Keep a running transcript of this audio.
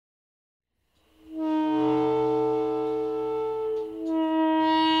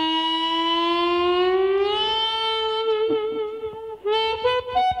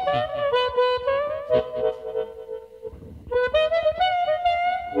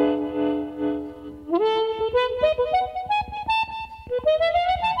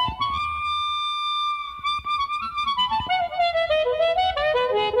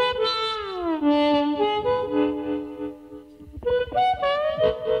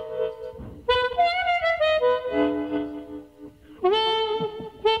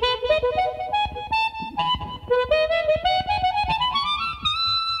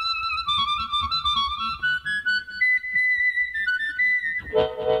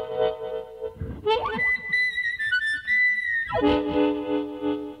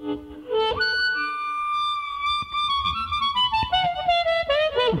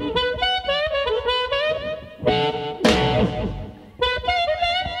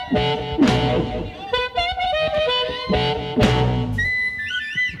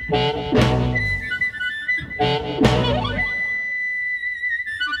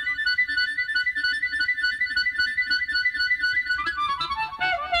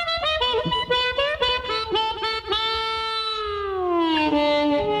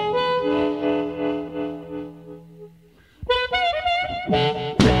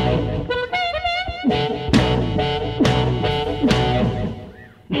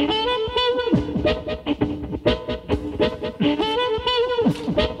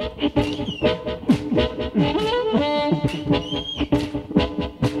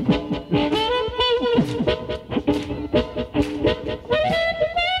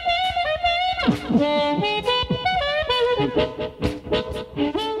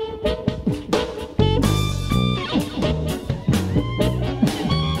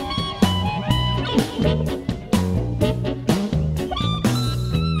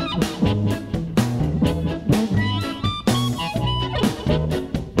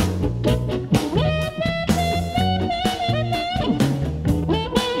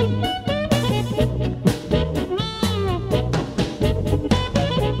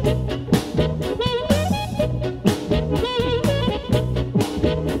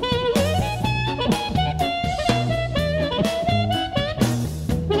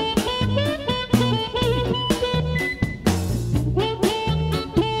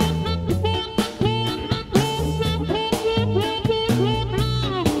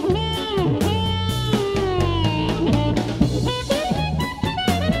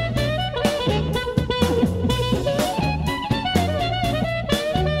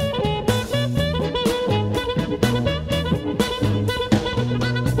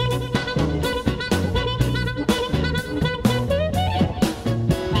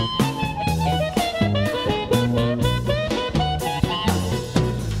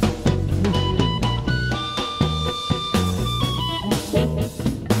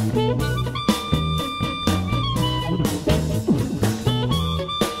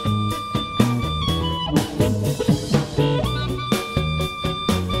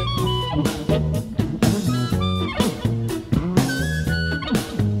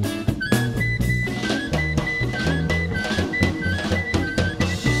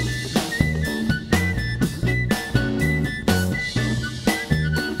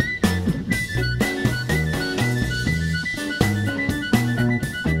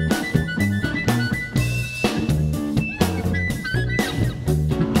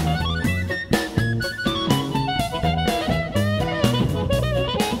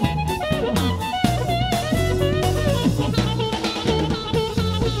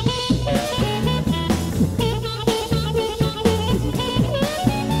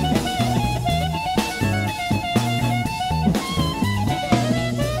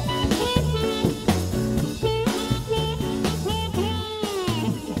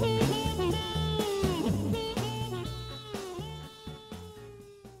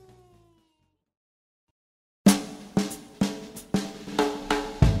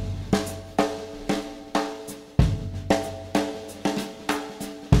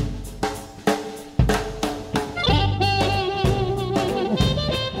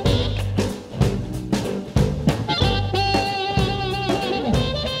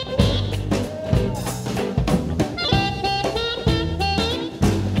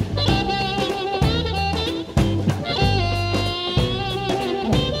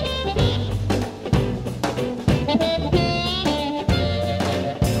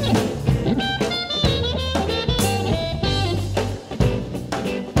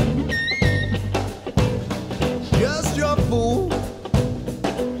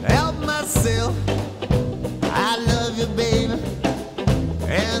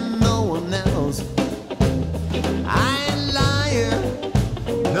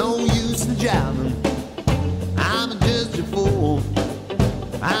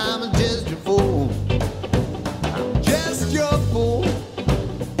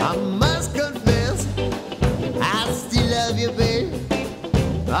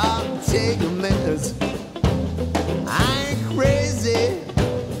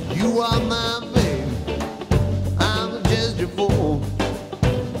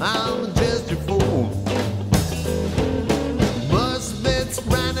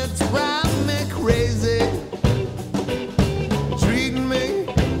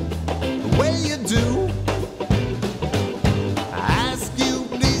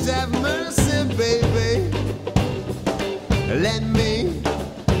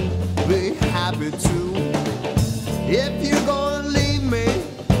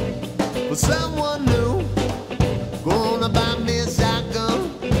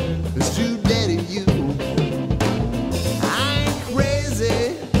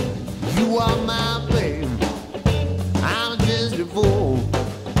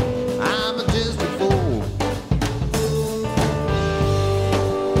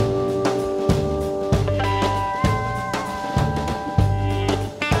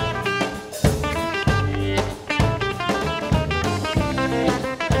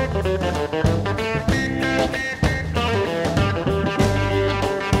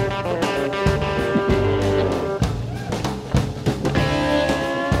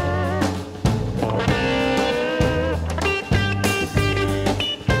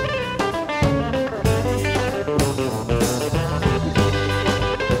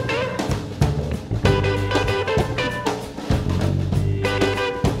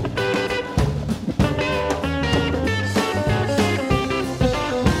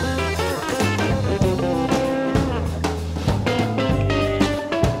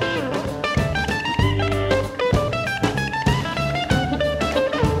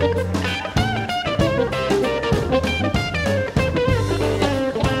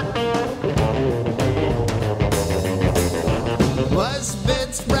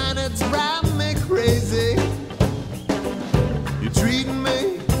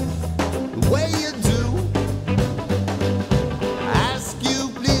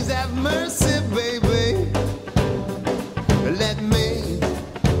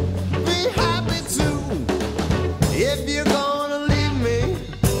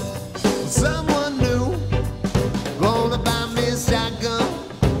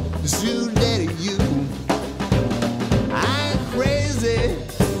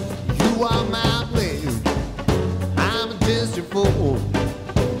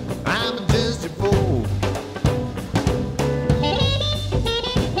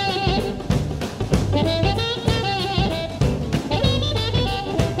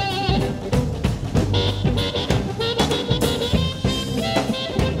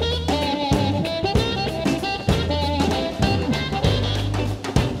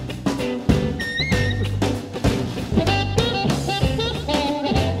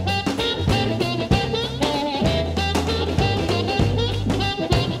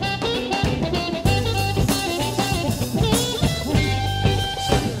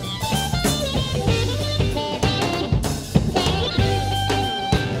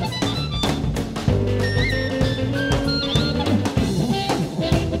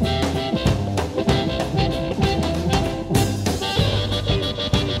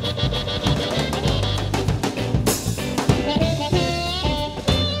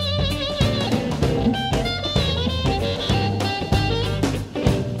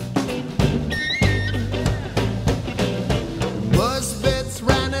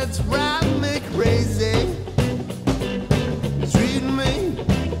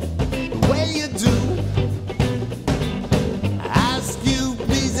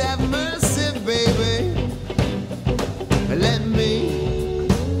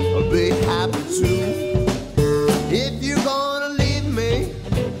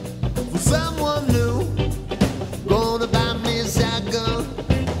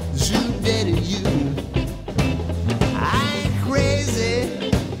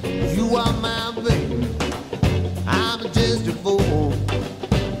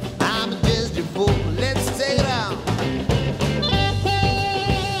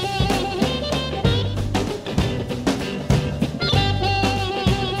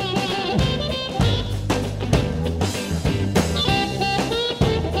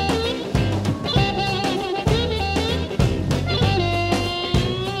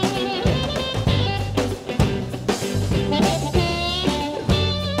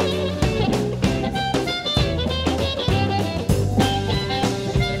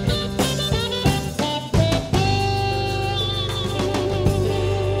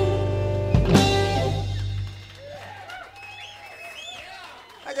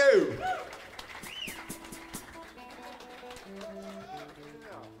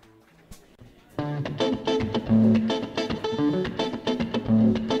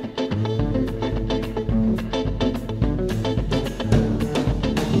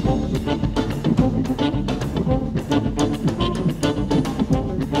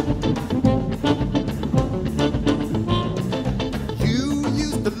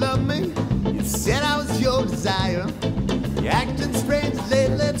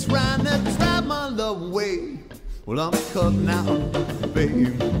Well, I'm cutting out,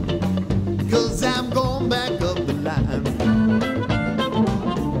 babe, 'cause I'm going back up the line.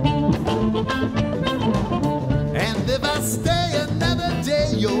 And if I stay another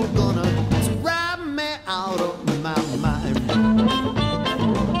day, you're gonna drive me out of my mind.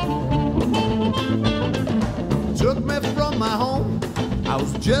 Took me from my home, I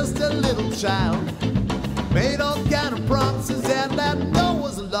was just a little child. Made all kind of promises and I know it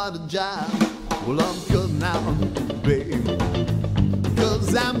was a lot of jive. Well, I'm cutting out, babe,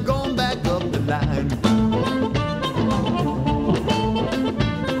 'cause I'm going back up the line.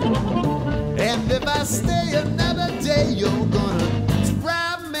 And if I stay another day, you're gonna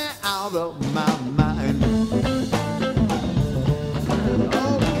drive me out of my mind.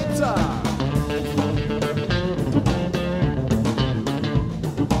 Oh, guitar.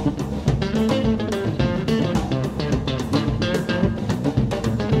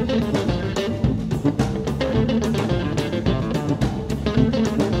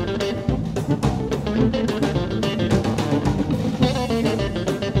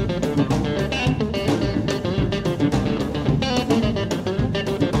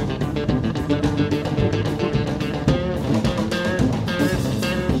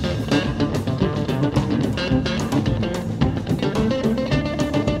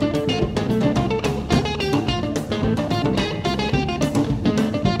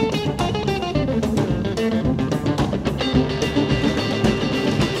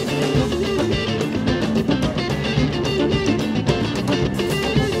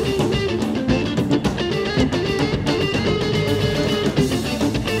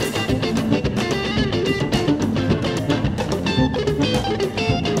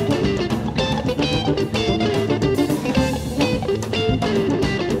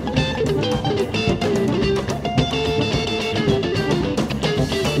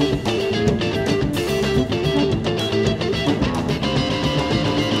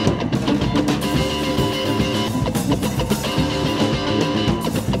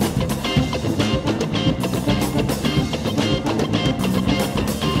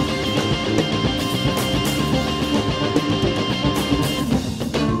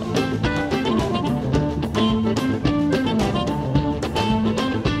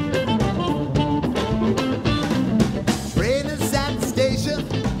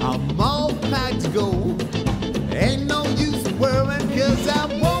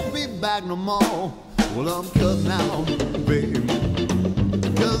 No more. Well, I'm cutting out, babe,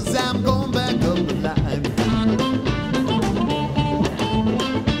 'cause I'm going back up the line.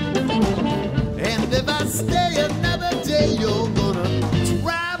 And if I stay another day, you're gonna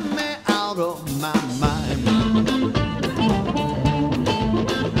drive me out of my mind.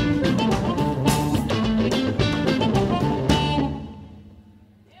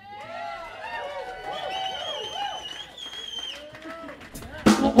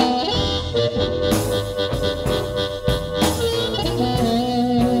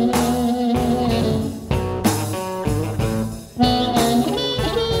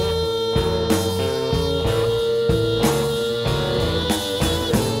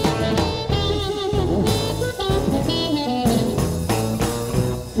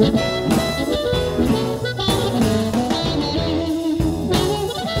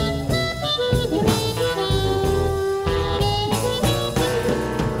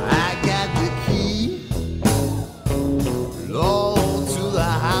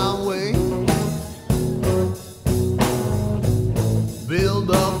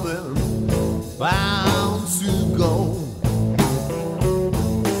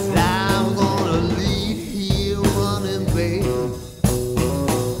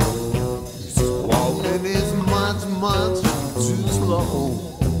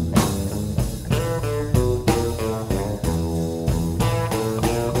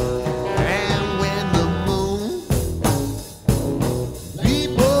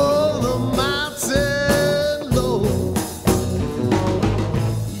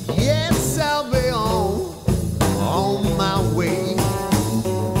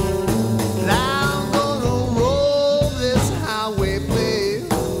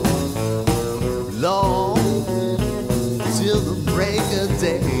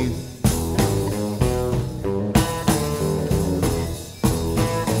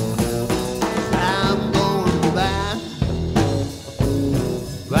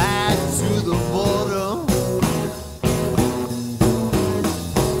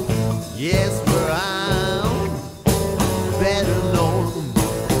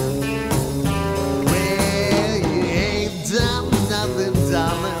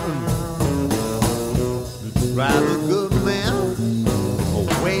 Drive a good man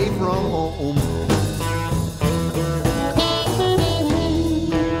away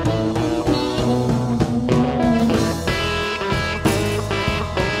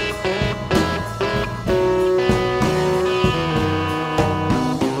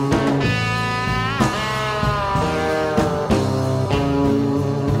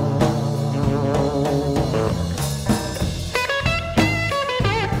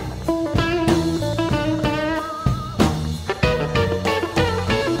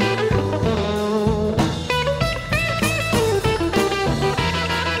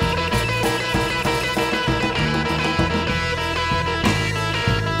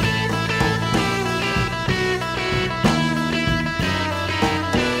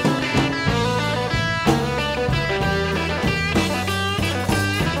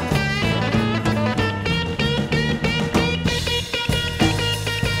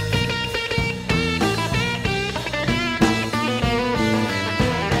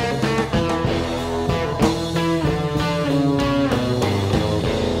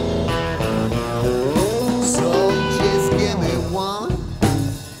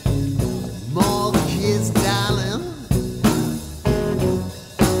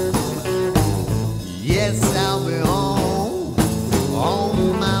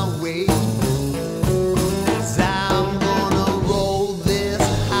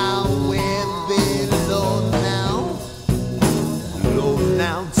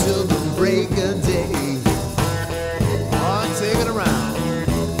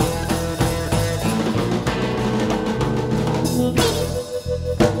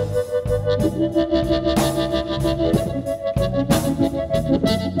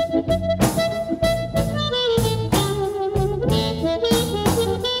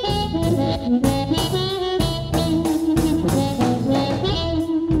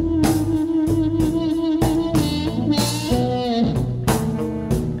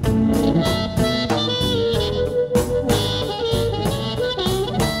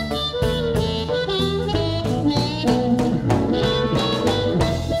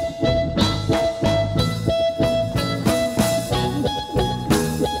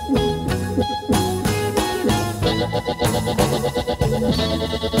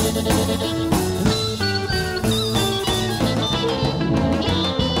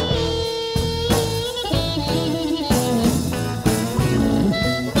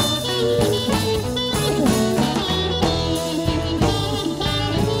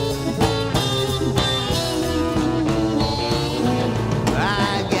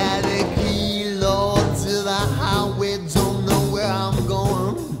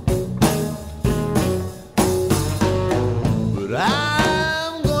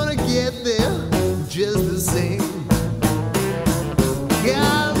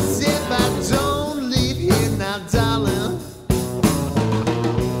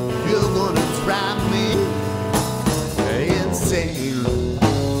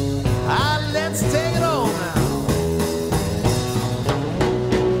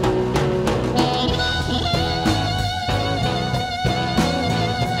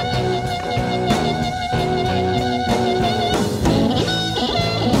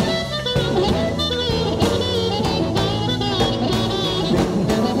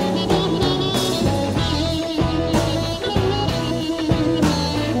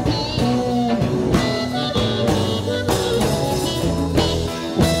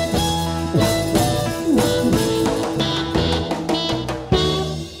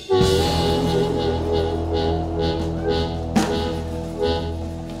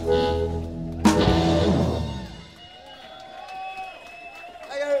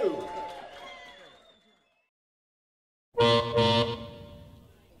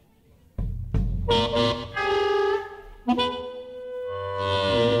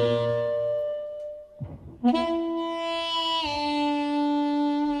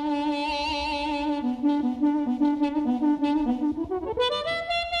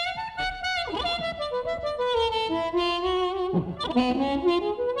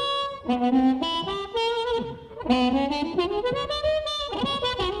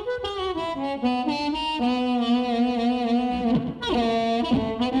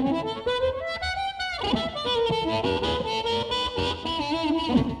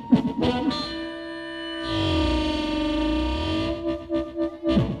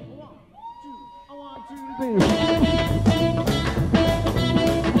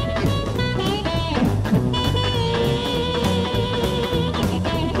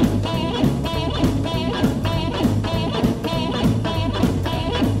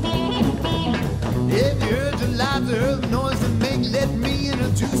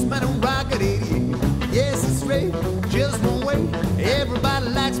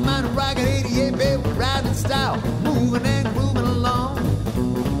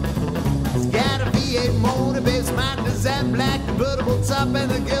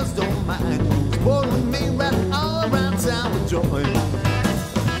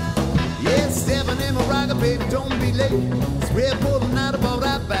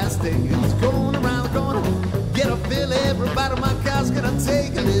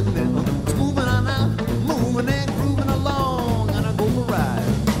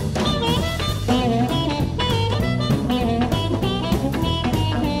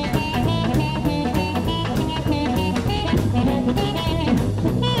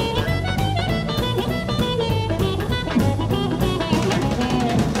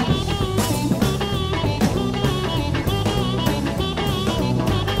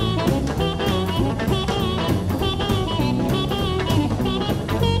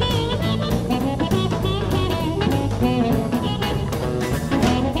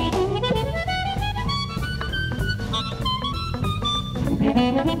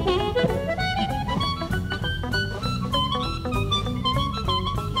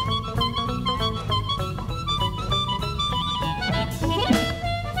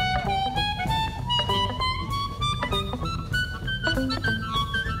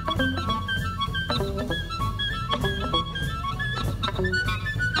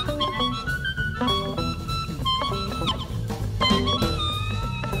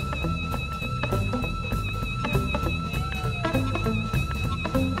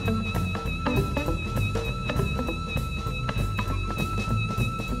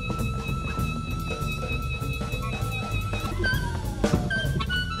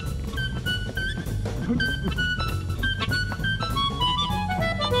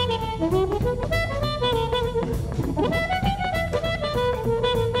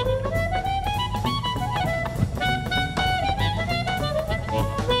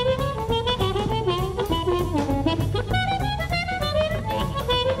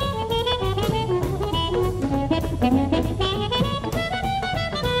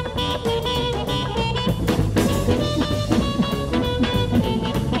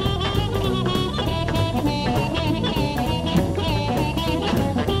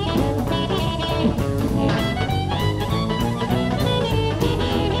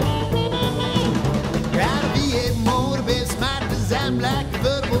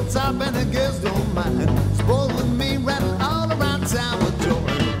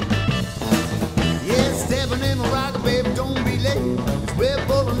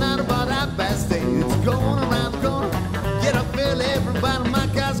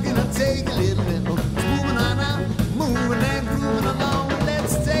car's gonna take a little bit. It's moving on out, moving and grooving along.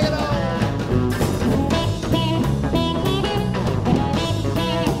 Let's take it on.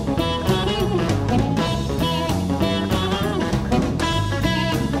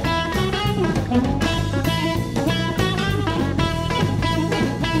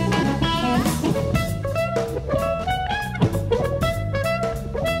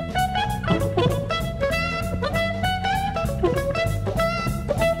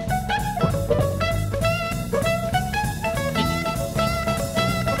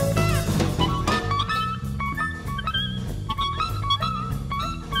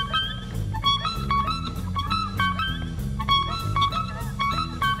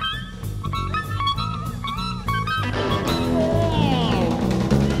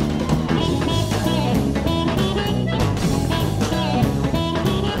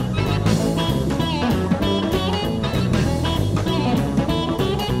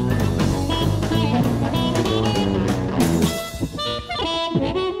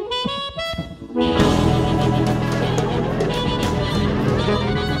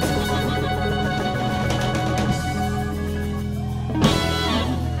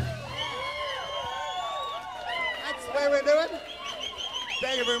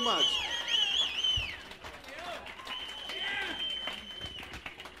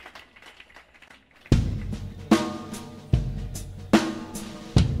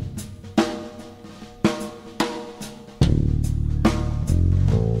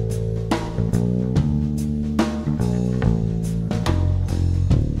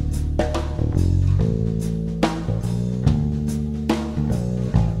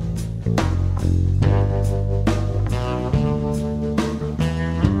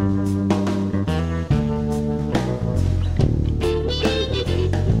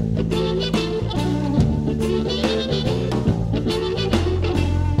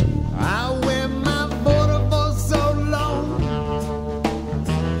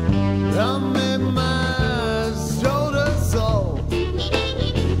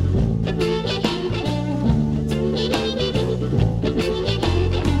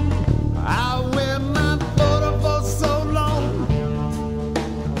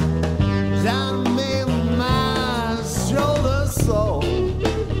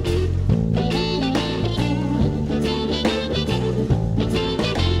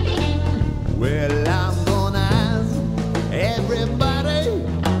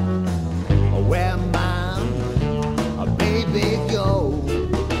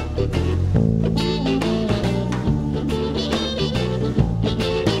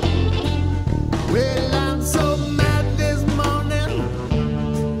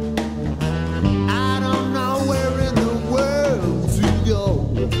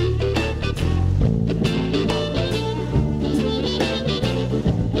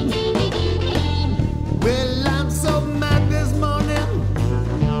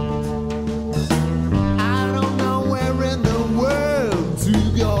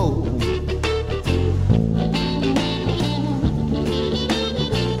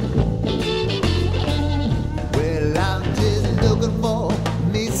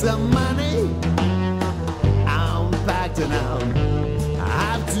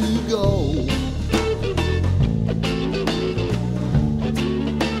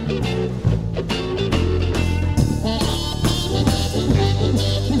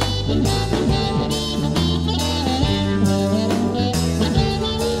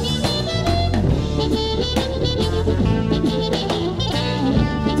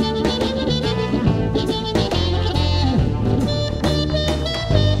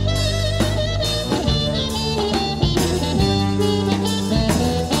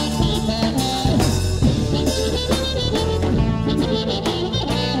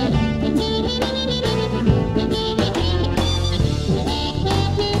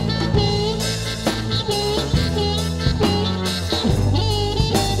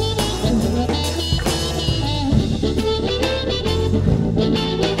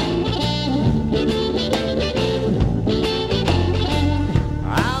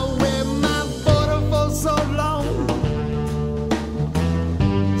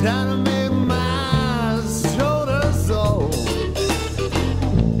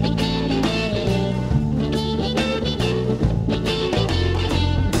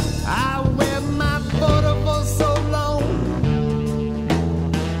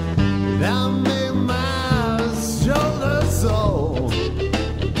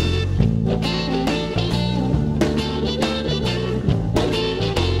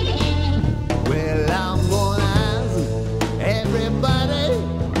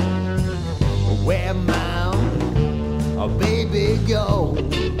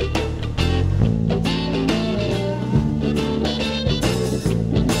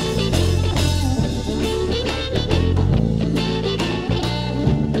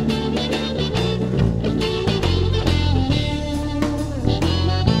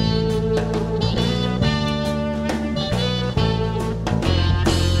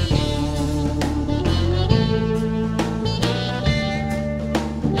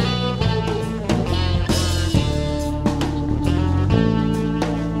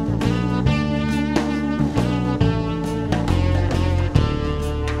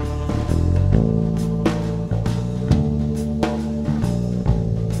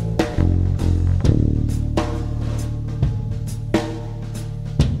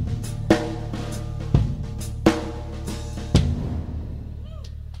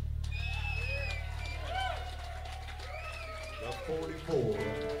 44.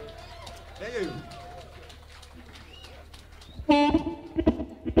 Thank you.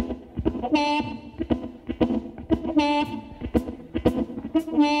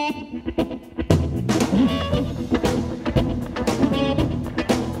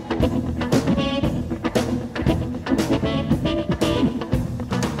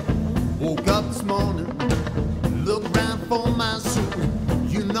 Woke up this morning, looked around for my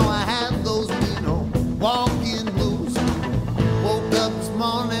shoes. You know I had those mean old walking blues. Woke up this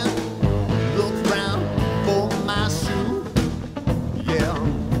morning, looked around for my shoes. Yeah.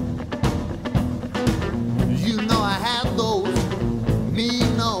 You know I had those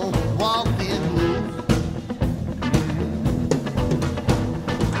mean old walking blues.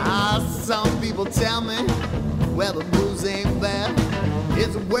 Some people tell me, well, the blues ain't bad.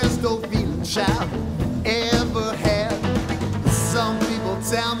 It's the worst old feeling child ever had. Some people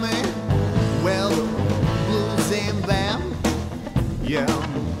tell me, well, the blues ain't bad. Yeah.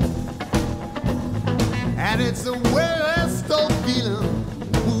 And it's the worst old feeling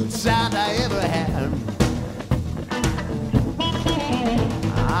blues child I ever had.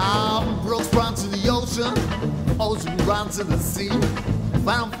 Brooks run to the ocean, ocean run to the sea. If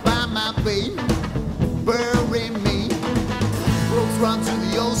I don't find my babe, bury me. Brooks run to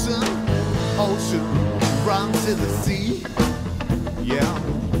the ocean, ocean run to the sea. Yeah.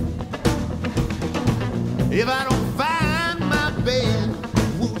 If I don't find my babe,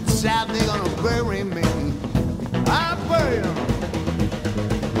 who's out there gonna bury me? I'll bury him.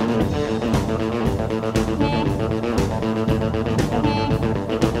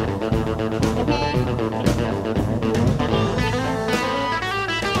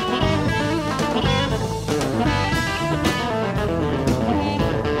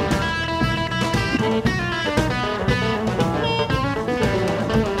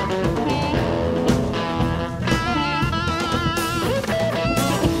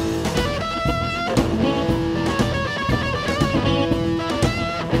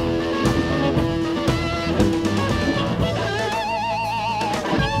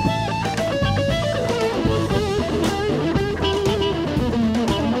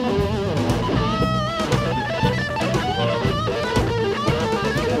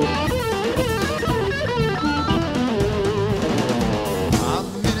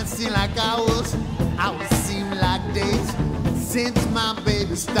 Since my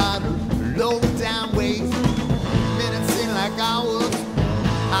baby started low down ways, minutes seem like hours,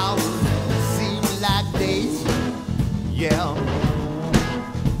 hours seem like days. Yeah.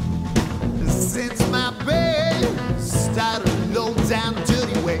 Since my baby started low down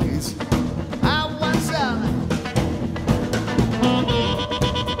dirty ways, I was out.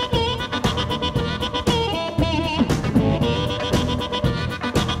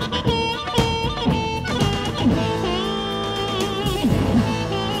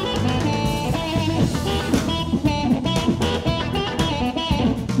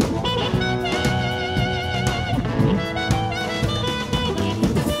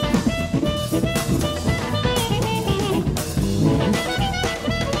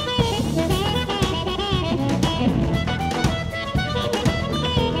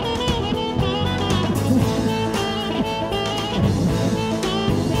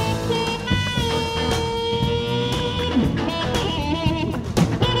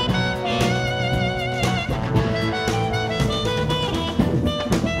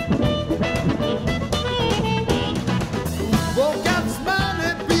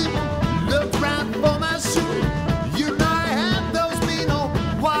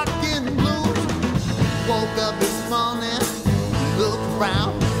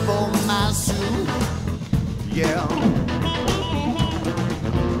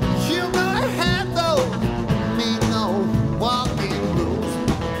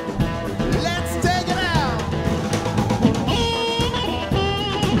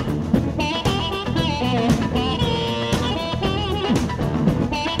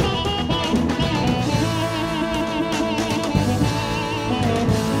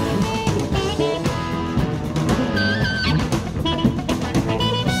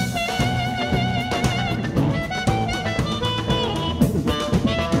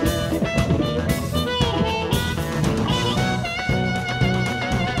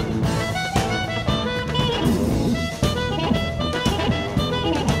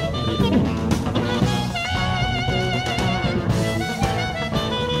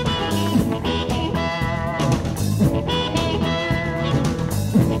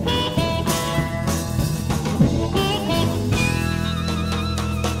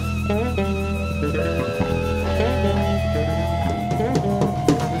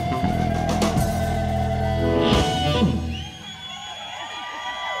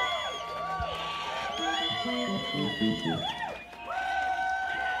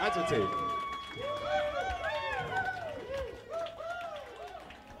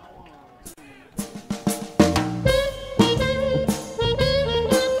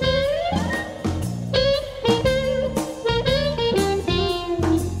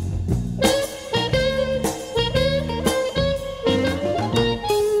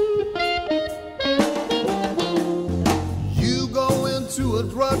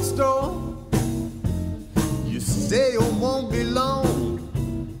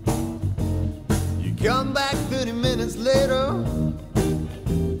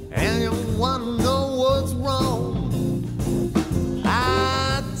 wanna know what's wrong.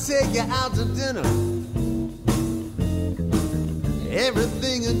 I take you out to dinner.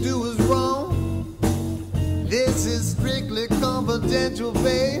 Everything you do is wrong. This is strictly confidential,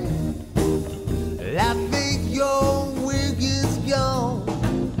 babe. I think your wig is gone.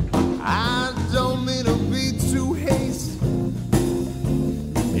 I don't mean to be too hasty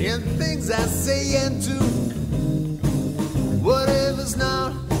in things I say and do. What if it's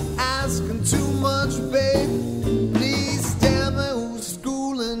not asking too much, babe? Please tell me who's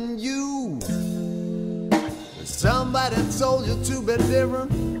schooling you. Somebody told you to be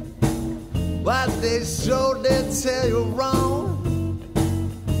different, but they sure did tell you wrong.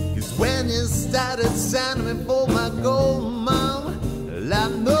 Cause when you started signing me for my gold, mama, I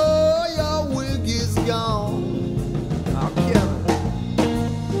know your wig is gone. I'll kill it.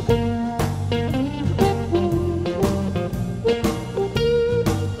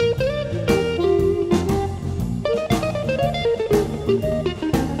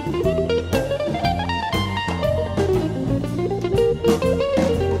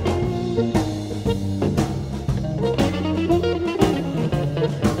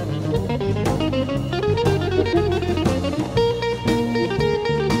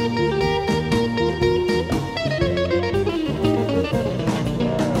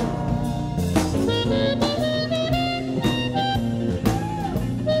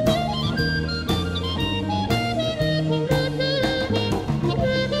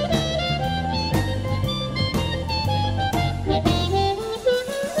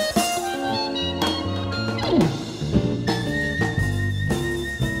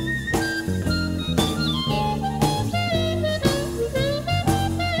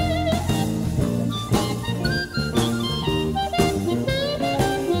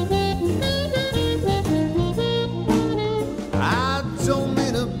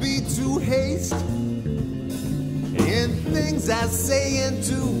 I say and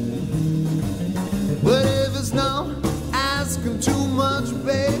do. But if it's not asking too much,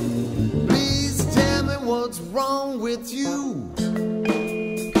 babe, please tell me what's wrong with you.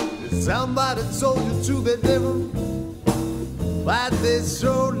 Somebody told you to be different, but they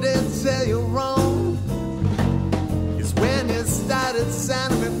sure did tell you wrong. It's when you started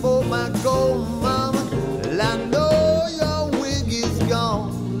signing me for my gold, mama, I know your wig is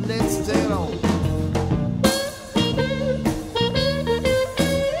gone. Let's take it on.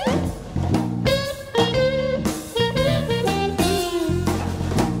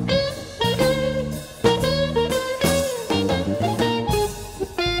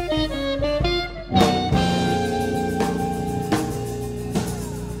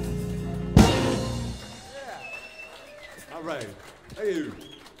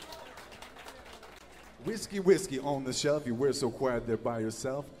 Whiskey on the shelf, you were so quiet there by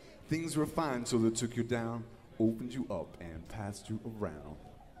yourself. Things were fine till they took you down, opened you up and passed you around.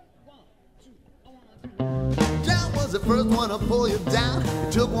 John was the first one to pull you down.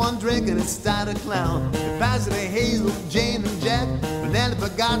 He took one drink and it started clown. He passed it to Hazel, Jane and Jack, but Nellie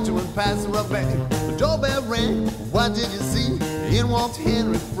forgot to and passed her back. The doorbell rang, what did you see? In walked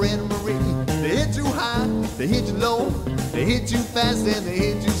Henry, Fred and Marie. They hit you high, they hit you low, they hit you fast and they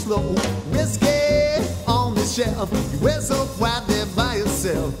hit you slow. Whiskey on the shelf, you were so quiet there by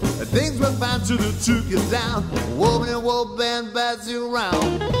yourself. Things were fine till they took you down. Whoop and whoop and pass you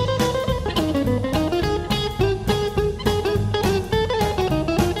around.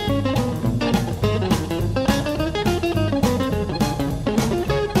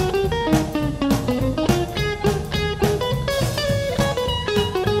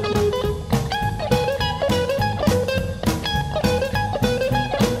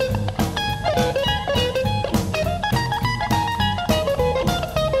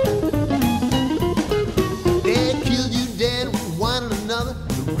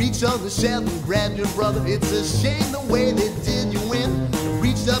 On the shelf and grabbed your brother. It's a shame the way they did you in.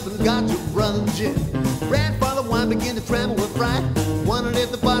 Reached up and got your brother Jim. Grandfather wine began to tremble with fright. Wondered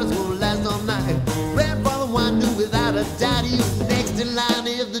if the party's gonna last all night. Grandfather wine knew without a doubt he was next in line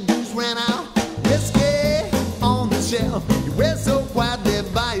if the dues ran out. Whiskey on the shelf, you were so quiet there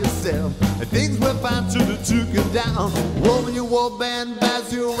by yourself. Things were fine till they took you down. Woman, your war band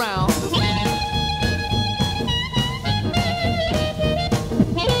passed you around.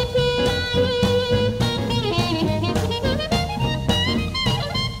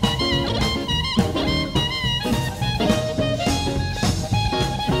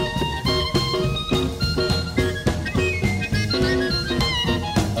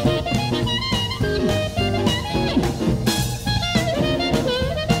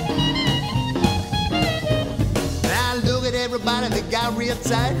 Everybody that got got real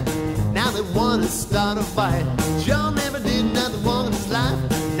tight. Now they wanna start a fight. John never did nothing wrong in his life.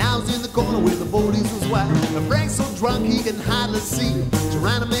 Now he's in the corner where the police was white. And Frank's so drunk he can hardly see,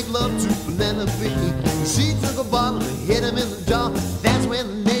 trying to make love to Penelope. She took a bottle and hit him in the jaw. That's when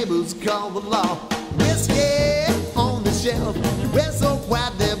the neighbors called the law. Whiskey on the shelf, you were so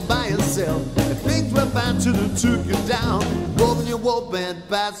quiet there by yourself. And things were fine till they took you down. Open your whoop and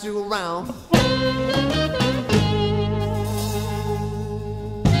pass you around.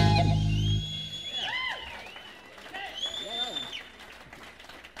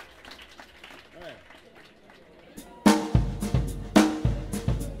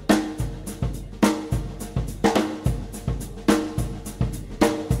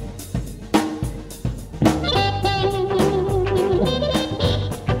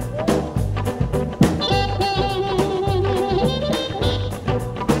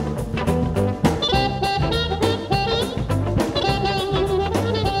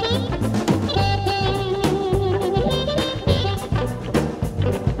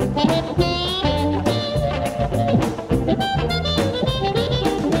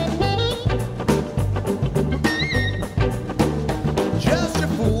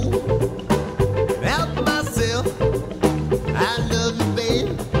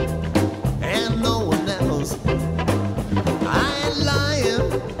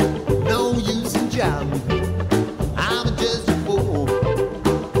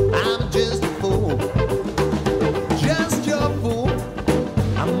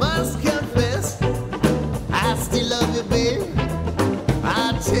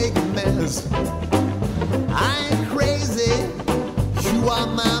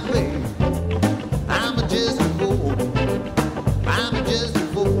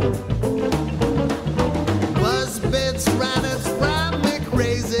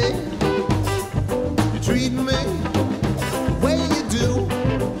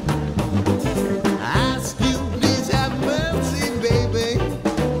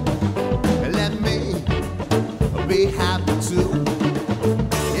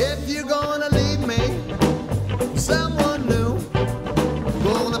 If you're gonna leave me, someone new,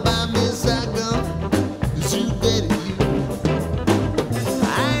 gonna buy me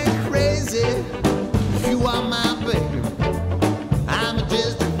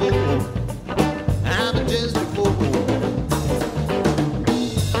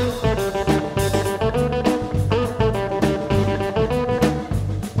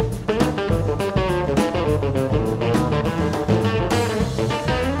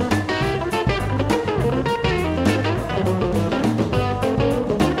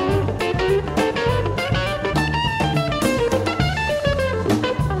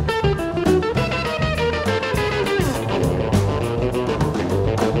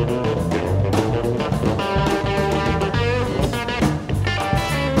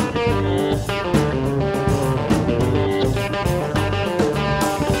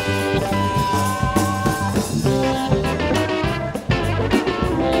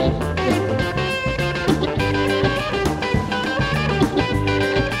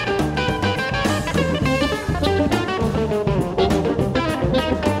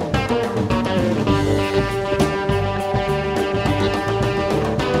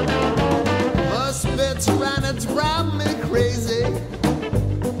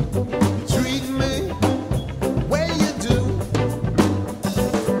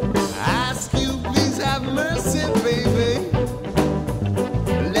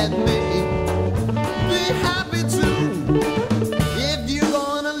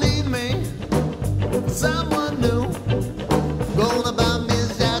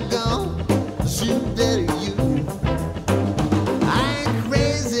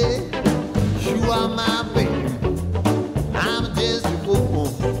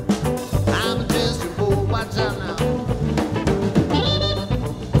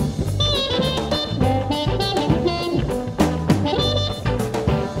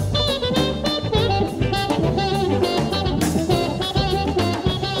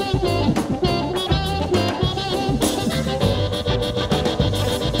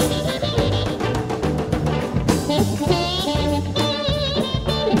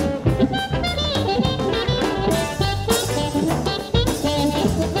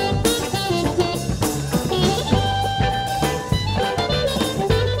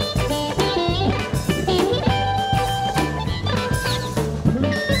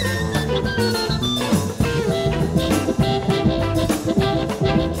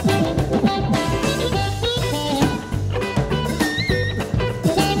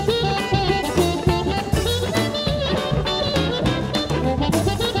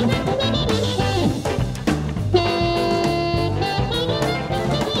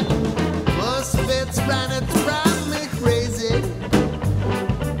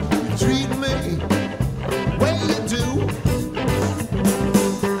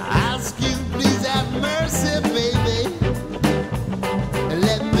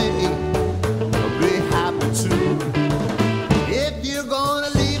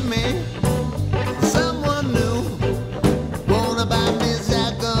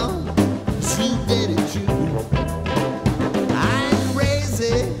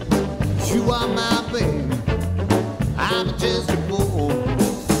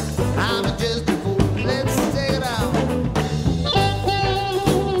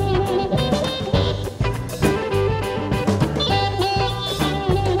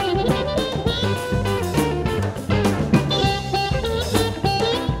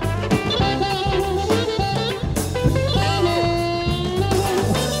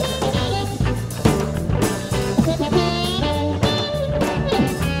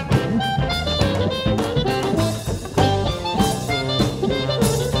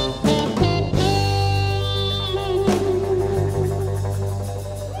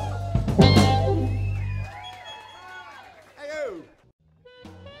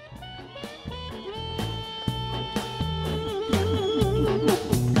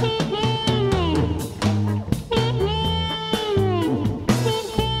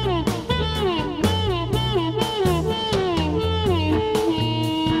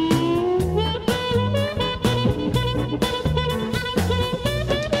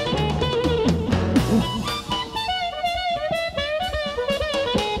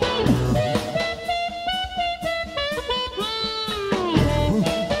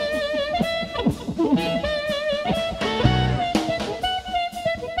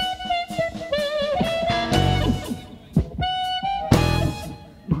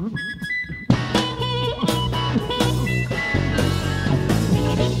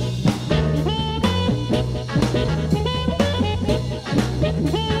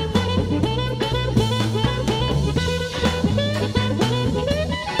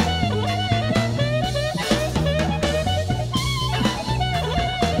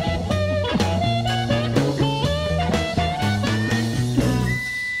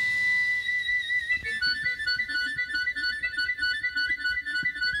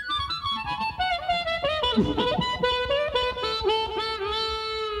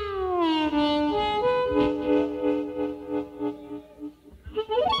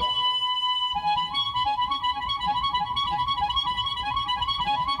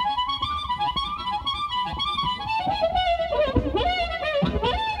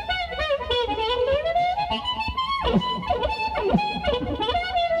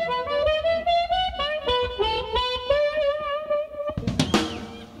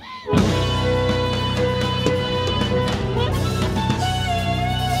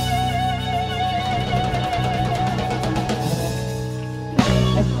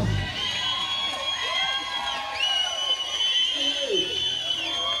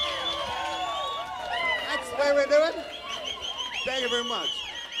very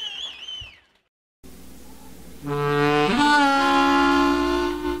much.